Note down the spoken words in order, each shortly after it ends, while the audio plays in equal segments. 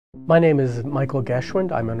My name is Michael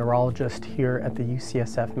Geschwind. I'm a neurologist here at the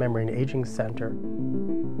UCSF Memory and Aging Center.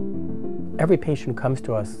 Every patient who comes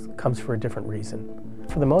to us comes for a different reason.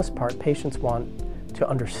 For the most part, patients want to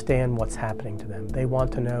understand what's happening to them. They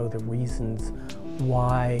want to know the reasons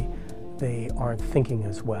why they aren't thinking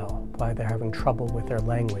as well, why they're having trouble with their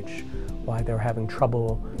language, why they're having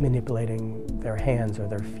trouble manipulating their hands or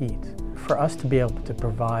their feet. For us to be able to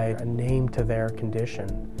provide a name to their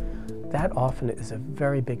condition, that often is a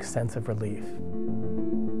very big sense of relief.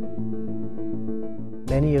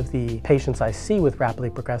 Many of the patients I see with rapidly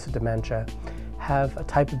progressive dementia have a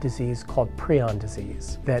type of disease called Prion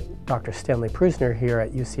Disease that Dr. Stanley Prusiner here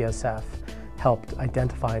at UCSF helped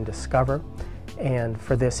identify and discover. And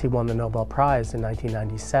for this, he won the Nobel Prize in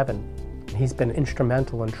 1997. He's been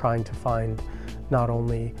instrumental in trying to find not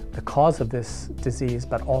only the cause of this disease,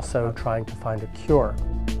 but also trying to find a cure.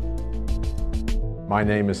 My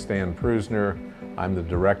name is Stan Prusiner. I'm the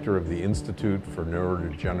director of the Institute for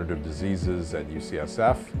Neurodegenerative Diseases at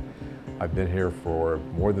UCSF. I've been here for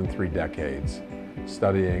more than 3 decades,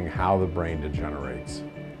 studying how the brain degenerates.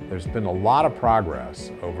 There's been a lot of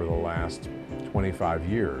progress over the last 25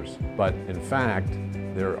 years, but in fact,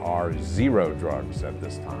 there are 0 drugs at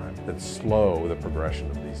this time that slow the progression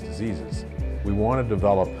of these diseases. We want to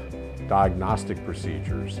develop diagnostic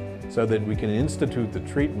procedures so that we can institute the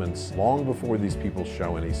treatments long before these people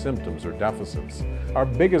show any symptoms or deficits. Our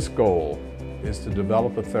biggest goal is to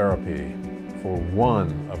develop a therapy for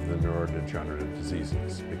one of the neurodegenerative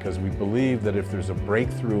diseases, because we believe that if there's a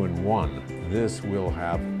breakthrough in one, this will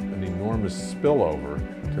have an enormous spillover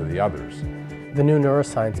to the others. The new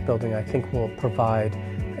neuroscience building, I think, will provide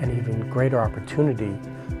an even greater opportunity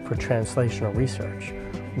for translational research.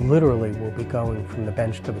 Literally, we'll be going from the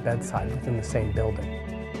bench to the bedside within the same building.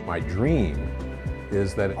 My dream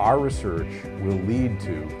is that our research will lead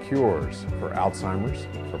to cures for Alzheimer's,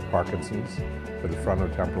 for Parkinson's, for the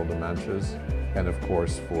frontotemporal dementias, and of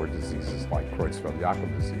course for diseases like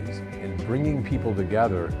Creutzfeldt-Jakob disease. And bringing people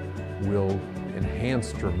together will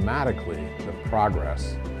enhance dramatically the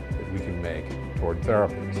progress that we can make toward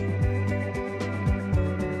therapies.